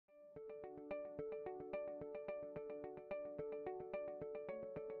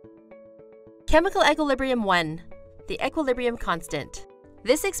Chemical equilibrium 1, the equilibrium constant.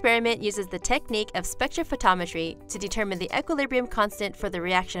 This experiment uses the technique of spectrophotometry to determine the equilibrium constant for the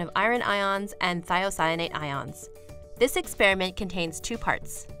reaction of iron ions and thiocyanate ions. This experiment contains two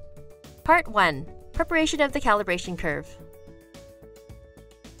parts. Part 1. Preparation of the calibration curve.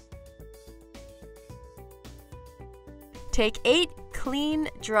 Take 8 clean,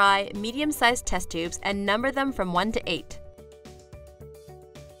 dry, medium-sized test tubes and number them from 1 to 8.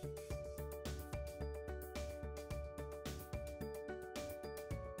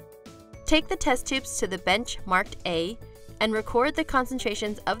 Take the test tubes to the bench marked A and record the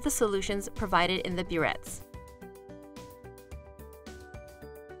concentrations of the solutions provided in the burettes.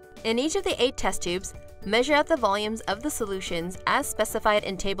 In each of the 8 test tubes, measure out the volumes of the solutions as specified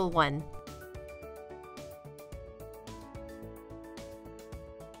in Table 1.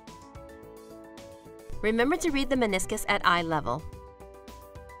 Remember to read the meniscus at eye level.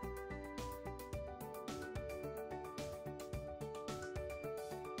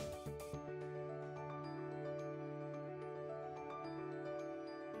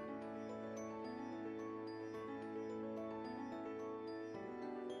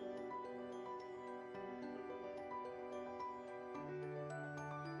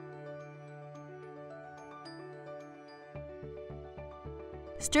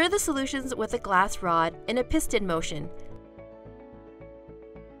 Stir the solutions with a glass rod in a piston motion.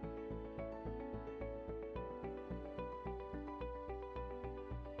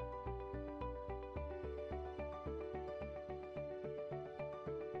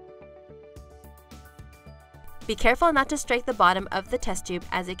 Be careful not to strike the bottom of the test tube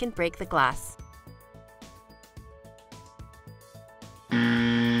as it can break the glass.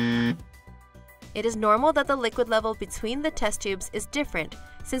 It is normal that the liquid level between the test tubes is different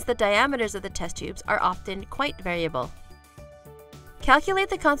since the diameters of the test tubes are often quite variable. Calculate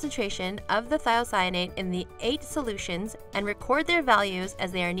the concentration of the thiocyanate in the 8 solutions and record their values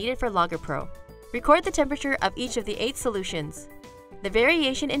as they are needed for LagerPro. Record the temperature of each of the 8 solutions. The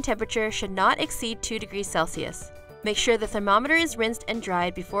variation in temperature should not exceed 2 degrees Celsius. Make sure the thermometer is rinsed and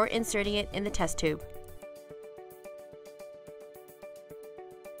dried before inserting it in the test tube.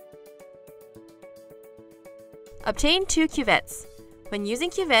 Obtain 2 cuvettes. When using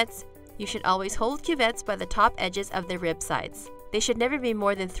cuvettes, you should always hold cuvettes by the top edges of their rib sides. They should never be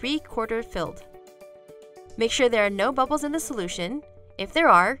more than 3/4 filled. Make sure there are no bubbles in the solution. If there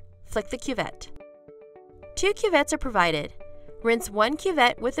are, flick the cuvette. 2 cuvettes are provided. Rinse 1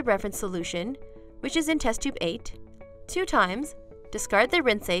 cuvette with the reference solution, which is in test tube 8, 2 times, discard the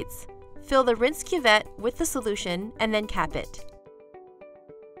rinsates, fill the rinsed cuvette with the solution, and then cap it.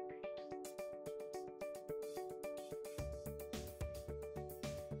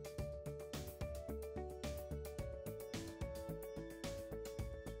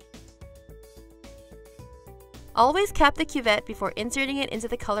 Always cap the cuvette before inserting it into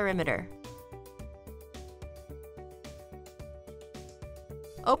the colorimeter.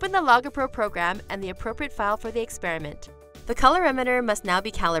 Open the LagerPro program and the appropriate file for the experiment. The colorimeter must now be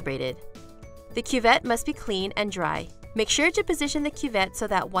calibrated. The cuvette must be clean and dry. Make sure to position the cuvette so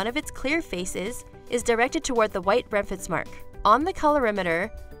that one of its clear faces is directed toward the white reference mark. On the colorimeter,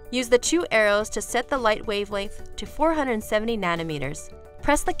 use the 2 arrows to set the light wavelength to 470 nanometers.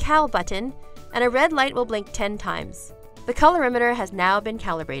 Press the Cal button and a red light will blink 10 times. The colorimeter has now been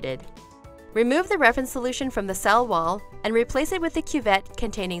calibrated. Remove the reference solution from the cell wall and replace it with the cuvette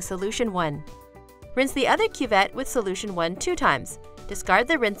containing solution 1. Rinse the other cuvette with solution 1 2 times. Discard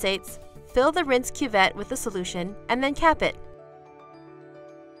the rinsates, fill the rinsed cuvette with the solution, and then cap it.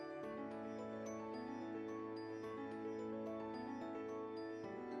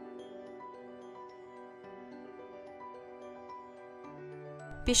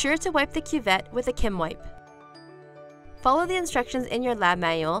 Be sure to wipe the cuvette with a Kim wipe. Follow the instructions in your lab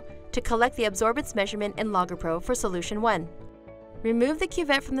manual to collect the absorbance measurement in LagerPro for solution 1. Remove the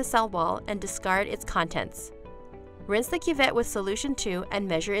cuvette from the cell wall and discard its contents. Rinse the cuvette with solution 2 and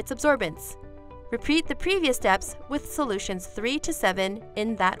measure its absorbance. Repeat the previous steps with solutions 3 to 7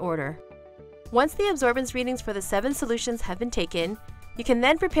 in that order. Once the absorbance readings for the 7 solutions have been taken, you can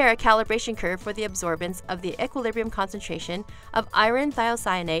then prepare a calibration curve for the absorbance of the equilibrium concentration of iron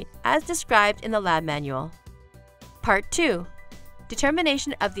thiocyanate as described in the lab manual. Part 2.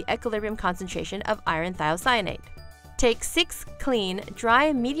 Determination of the equilibrium concentration of iron thiocyanate. Take 6 clean,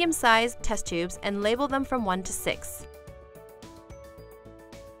 dry, medium-sized test tubes and label them from 1 to 6.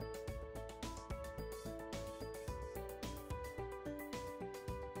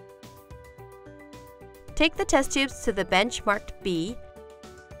 Take the test tubes to the bench marked B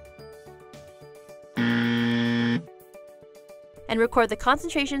and record the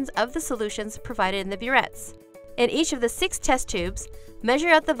concentrations of the solutions provided in the burettes. In each of the 6 test tubes, measure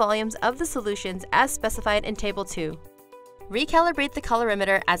out the volumes of the solutions as specified in Table 2. Recalibrate the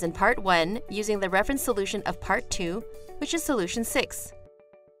colorimeter as in Part 1 using the reference solution of Part 2, which is Solution 6.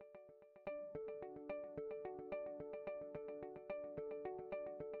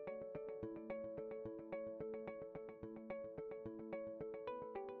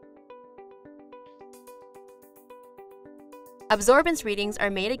 Absorbance readings are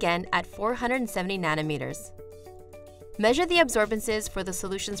made again at 470 nanometers. Measure the absorbances for the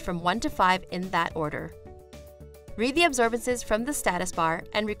solutions from 1 to 5 in that order. Read the absorbances from the status bar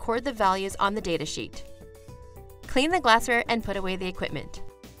and record the values on the datasheet. Clean the glassware and put away the equipment.